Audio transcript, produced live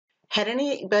Had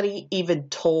anybody even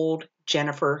told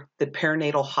Jennifer that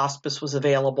perinatal hospice was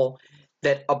available,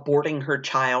 that aborting her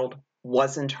child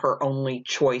wasn't her only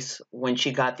choice when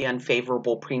she got the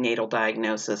unfavorable prenatal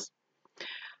diagnosis?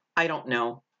 I don't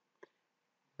know,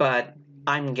 but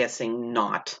I'm guessing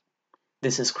not.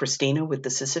 This is Christina with the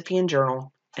Sisyphean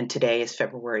Journal, and today is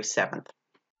February 7th.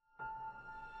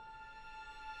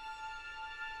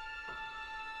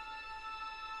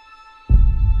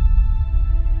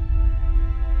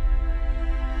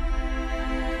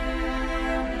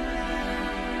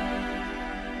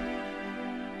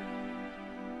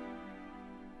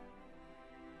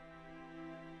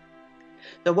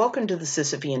 Now, welcome to the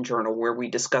Sisyphean Journal, where we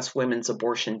discuss women's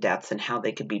abortion deaths and how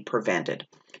they could be prevented.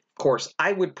 Of course,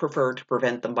 I would prefer to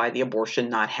prevent them by the abortion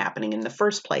not happening in the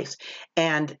first place.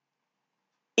 And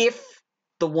if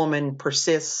the woman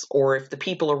persists, or if the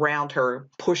people around her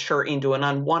push her into an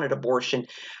unwanted abortion,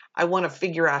 I want to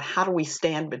figure out, how do we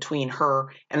stand between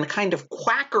her and the kind of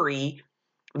quackery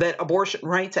that abortion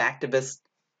rights activists,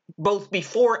 both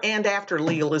before and after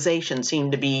legalization, seem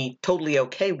to be totally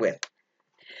okay with.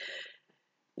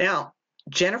 Now,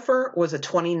 Jennifer was a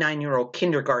 29-year-old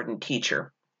kindergarten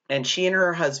teacher, and she and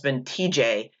her husband,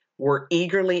 TJ, were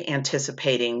eagerly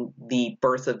anticipating the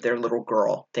birth of their little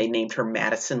girl. They named her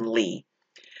Madison Lee.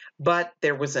 But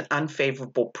there was an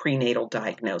unfavorable prenatal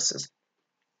diagnosis.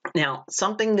 Now,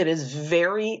 something that is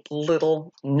very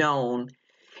little known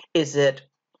is that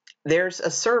there's a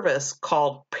service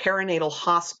called perinatal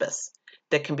hospice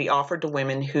that can be offered to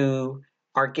women who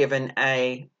are given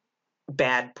a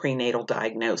bad prenatal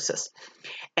diagnosis.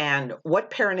 And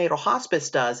what perinatal hospice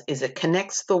does is it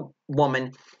connects the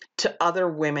woman to other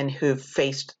women who've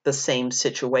faced the same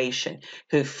situation,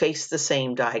 who've faced the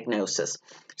same diagnosis.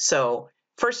 So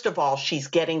first of all, she's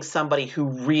getting somebody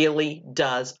who really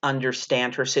does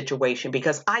understand her situation,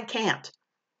 because I can't.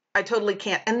 I totally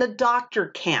can't. And the doctor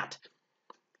can't,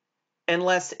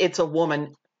 unless it's a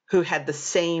woman who had the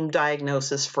same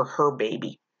diagnosis for her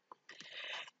baby.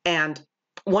 And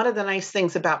one of the nice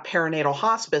things about perinatal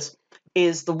hospice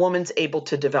is the woman's able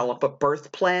to develop a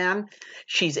birth plan.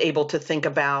 She's able to think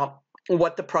about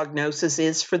what the prognosis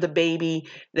is for the baby.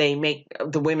 The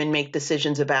women make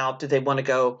decisions about, do they want to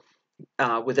go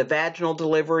with a vaginal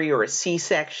delivery or a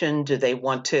C-section? Do they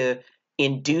want to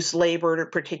induce labor at a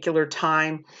particular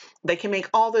time? They can make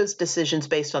all those decisions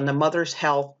based on the mother's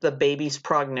health, the baby's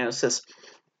prognosis,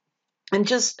 and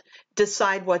just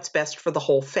decide what's best for the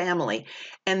whole family.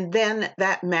 And then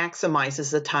that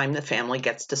maximizes the time the family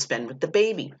gets to spend with the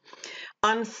baby.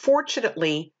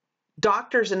 Unfortunately,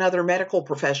 doctors and other medical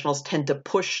professionals tend to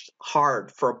push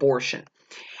hard for abortion.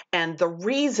 And the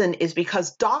reason is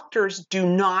because doctors do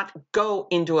not go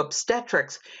into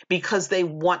obstetrics because they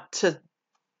want to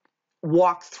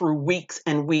walk through weeks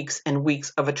and weeks and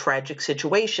weeks of a tragic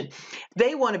situation.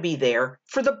 They want to be there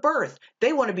for the birth.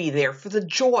 They want to be there for the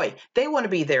joy. They want to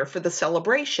be there for the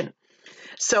celebration.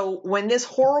 So when this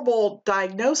horrible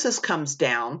diagnosis comes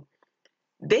down,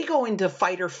 they go into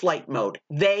fight or flight mode.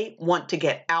 They want to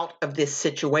get out of this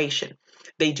situation.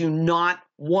 They do not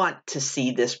want to see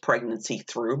this pregnancy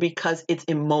through because it's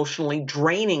emotionally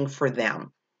draining for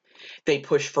them. They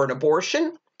push for an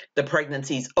abortion. The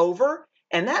pregnancy's over.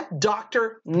 And that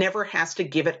doctor never has to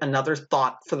give it another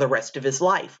thought for the rest of his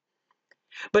life.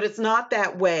 But it's not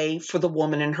that way for the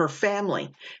woman and her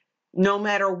family. No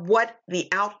matter what the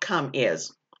outcome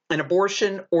is, an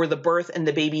abortion or the birth and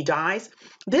the baby dies,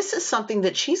 this is something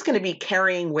that she's going to be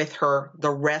carrying with her the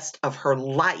rest of her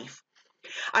life.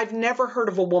 I've never heard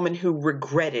of a woman who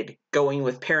regretted going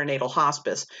with perinatal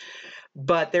hospice,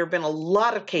 but there have been a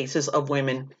lot of cases of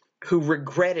women who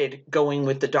regretted going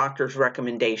with the doctor's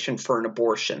recommendation for an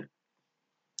abortion.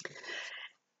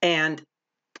 And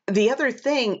the other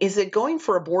thing is that going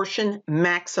for abortion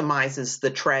maximizes the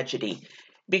tragedy,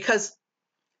 because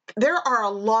there are a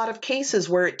lot of cases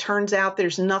where it turns out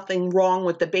there's nothing wrong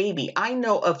with the baby. I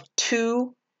know of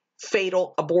 2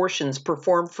 fatal abortions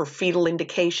performed for fetal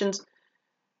indications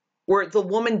where the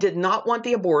woman did not want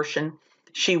the abortion.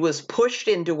 She was pushed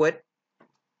into it,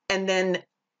 and then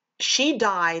she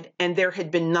died, and there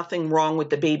had been nothing wrong with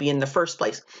the baby in the first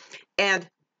place. And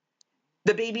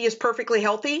the baby is perfectly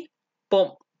healthy.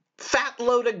 Well, fat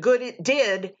load of good it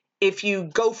did if you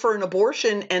go for an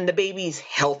abortion and the baby's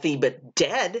healthy but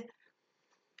dead.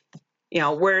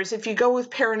 Whereas if you go with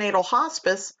perinatal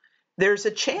hospice, there's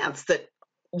a chance that,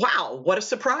 wow, what a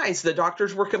surprise, the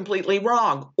doctors were completely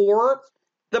wrong. Or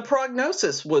the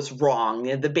prognosis was wrong.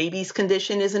 The baby's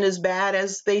condition isn't as bad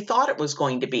as they thought it was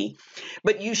going to be.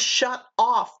 But you shut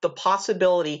off the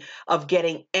possibility of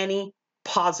getting any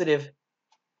positive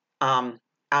out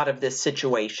of this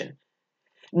situation.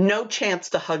 No chance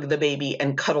to hug the baby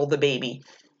and cuddle the baby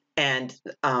and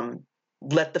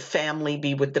let the family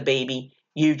be with the baby.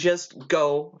 You just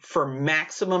go for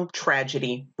maximum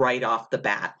tragedy right off the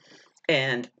bat.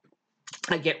 And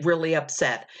I get really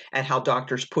upset at how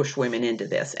doctors push women into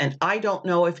this. And I don't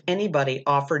know if anybody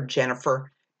offered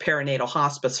Jennifer perinatal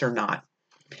hospice or not.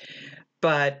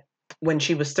 But when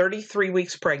she was 33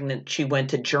 weeks pregnant, she went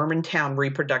to Germantown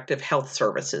Reproductive Health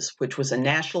Services, which was a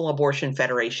National Abortion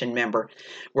Federation member,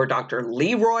 where Dr.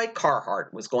 Leroy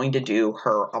Carhart was going to do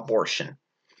her abortion.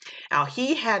 Now,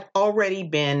 he had already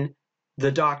been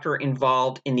the doctor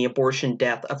involved in the abortion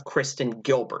death of Kristen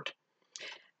Gilbert.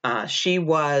 She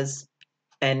was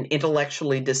an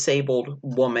intellectually disabled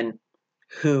woman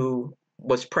who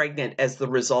was pregnant as the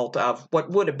result of what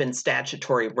would have been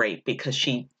statutory rape because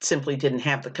she simply didn't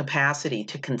have the capacity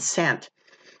to consent.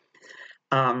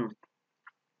 And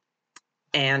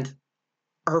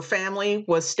her family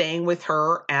was staying with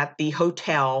her at the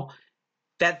hotel.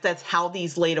 That's how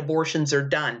these late abortions are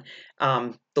done.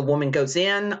 The woman goes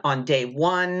in on day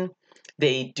one.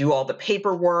 They do all the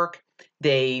paperwork.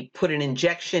 They put an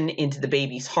injection into the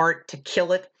baby's heart to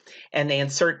kill it, and they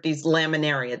insert these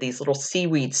laminaria, these little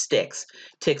seaweed sticks,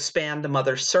 to expand the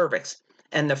mother's cervix.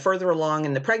 And the further along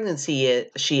in the pregnancy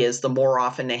she is, the more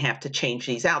often they have to change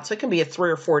these out. So it can be a 3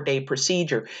 or 4 day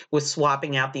procedure with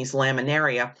swapping out these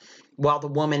laminaria while the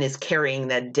woman is carrying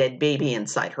that dead baby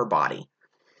inside her body.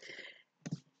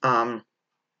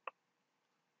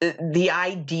 The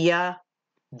idea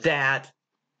that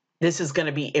this is going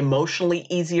to be emotionally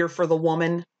easier for the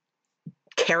woman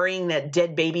carrying that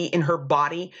dead baby in her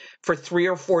body for 3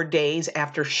 or 4 days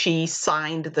after she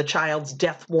signed the child's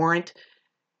death warrant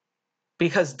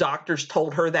because doctors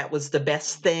told her that was the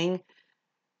best thing.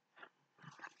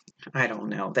 I don't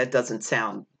know. That doesn't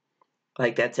sound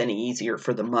like that's any easier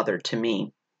for the mother to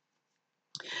me.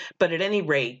 But at any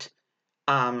rate,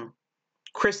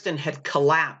 Kristen had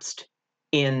collapsed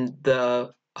in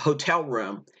the hotel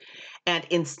room. And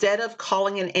instead of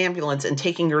calling an ambulance and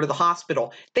taking her to the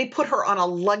hospital, they put her on a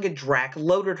luggage rack,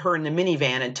 loaded her in the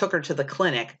minivan, and took her to the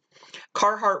clinic.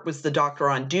 Carhart was the doctor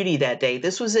on duty that day.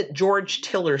 This was at George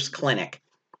Tiller's clinic.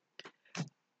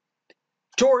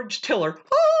 George Tiller,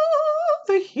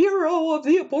 the hero of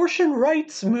the abortion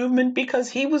rights movement, because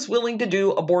he was willing to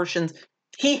do abortions.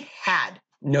 He had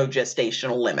no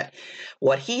gestational limit.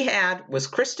 What he had was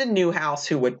Kristen Newhouse,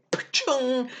 who would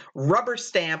rubber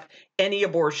stamp any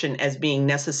abortion as being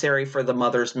necessary for the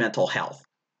mother's mental health.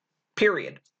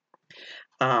 Period.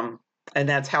 And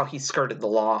that's how he skirted the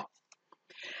law.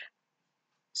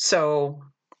 So,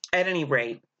 at any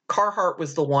rate, Carhart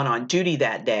was the one on duty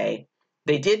that day.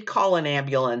 They did call an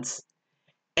ambulance,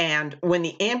 and when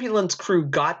the ambulance crew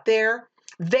got there,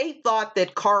 they thought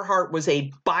that Carhart was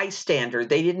a bystander.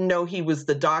 They didn't know he was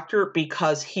the doctor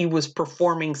because he was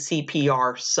performing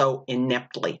CPR so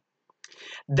ineptly.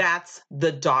 That's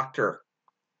the doctor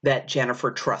that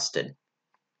Jennifer trusted.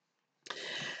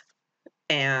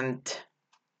 And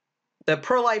the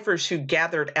pro-lifers who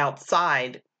gathered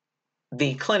outside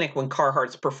the clinic when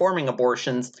Carhart's performing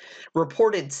abortions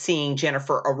reported seeing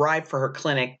Jennifer arrive for her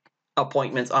clinic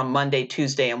appointments on Monday,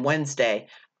 Tuesday, and Wednesday,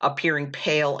 appearing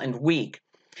pale and weak.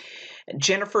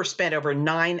 Jennifer spent over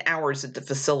 9 hours at the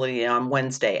facility on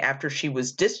Wednesday. After she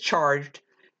was discharged,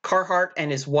 Carhart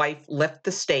and his wife left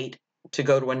the state to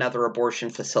go to another abortion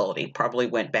facility, probably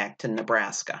went back to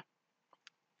Nebraska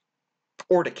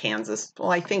or to Kansas.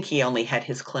 Well, I think he only had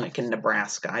his clinic in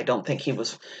Nebraska. I don't think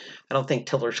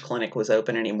Tiller's clinic was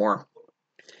open anymore.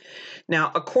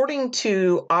 Now, according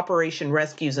to Operation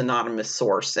Rescue's anonymous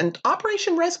source, and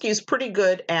Operation Rescue is pretty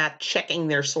good at checking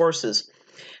their sources,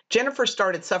 Jennifer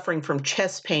started suffering from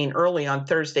chest pain early on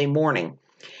Thursday morning.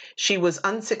 She was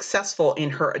unsuccessful in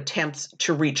her attempts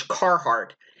to reach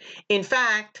Carhart. In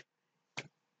fact,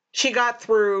 she got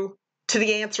through to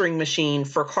the answering machine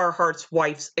for Carhart's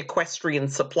wife's Equestrian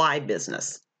supply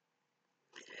business.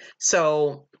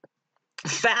 So,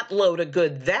 fat load of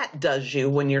good that does you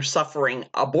when you're suffering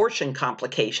abortion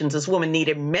complications. This woman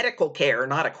needed medical care,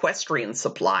 not equestrian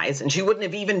supplies, and she wouldn't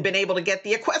have even been able to get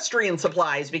the equestrian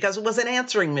supplies because it was an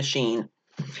answering machine.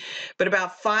 But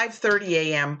about 5:30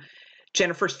 a.m.,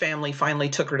 Jennifer's family finally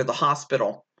took her to the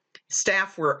hospital.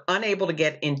 Staff were unable to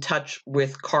get in touch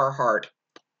with Carhart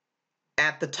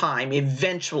at the time.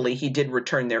 Eventually, he did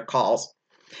return their calls.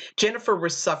 Jennifer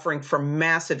was suffering from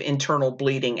massive internal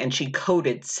bleeding, and she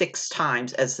coded 6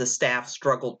 times as the staff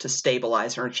struggled to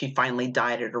stabilize her, and she finally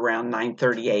died at around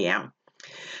 9:30 a.m.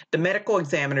 The medical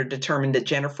examiner determined that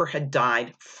Jennifer had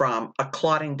died from a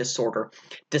clotting disorder,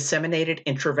 disseminated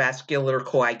intravascular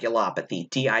coagulopathy,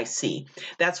 DIC.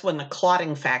 That's when the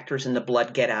clotting factors in the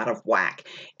blood get out of whack.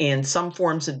 In some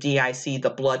forms of DIC,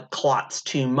 the blood clots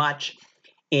too much.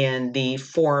 In the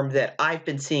form that I've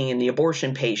been seeing in the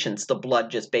abortion patients, the blood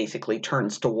just basically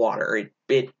turns to water.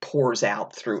 It pours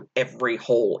out through every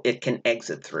hole it can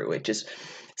exit through. It just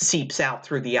seeps out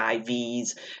through the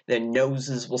IVs. The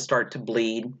noses will start to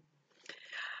bleed.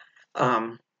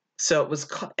 So it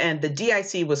was, and the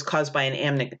DIC was caused by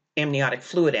an amniotic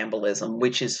fluid embolism,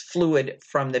 which is fluid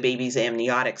from the baby's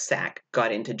amniotic sac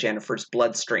got into Jennifer's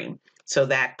bloodstream. So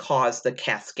that caused the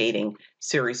cascading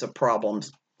series of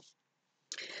problems.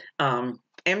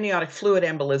 Amniotic fluid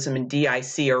embolism and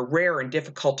DIC are rare and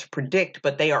difficult to predict,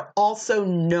 but they are also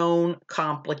known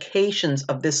complications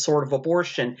of this sort of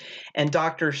abortion, and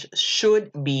doctors should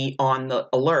be on the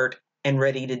alert and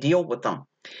ready to deal with them.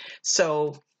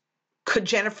 So could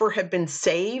Jennifer have been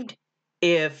saved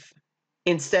if,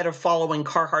 instead of following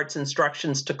Carhart's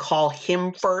instructions to call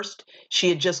him first, she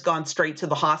had just gone straight to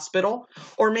the hospital?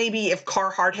 Or maybe if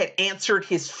Carhart had answered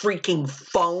his freaking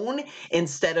phone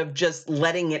instead of just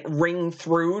letting it ring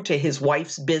through to his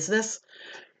wife's business?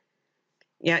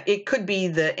 Yeah, it could be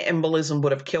the embolism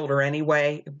would have killed her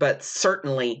anyway, but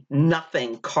certainly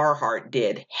nothing Carhart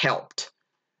did helped.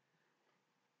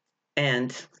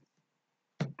 And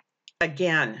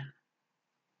again,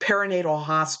 perinatal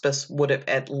hospice would have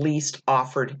at least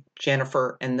offered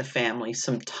Jennifer and the family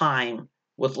some time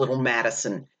with little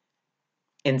Madison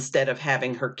instead of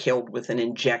having her killed with an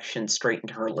injection straight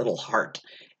into her little heart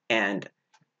and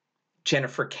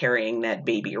Jennifer carrying that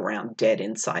baby around dead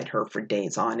inside her for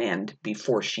days on end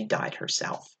before she died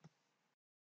herself.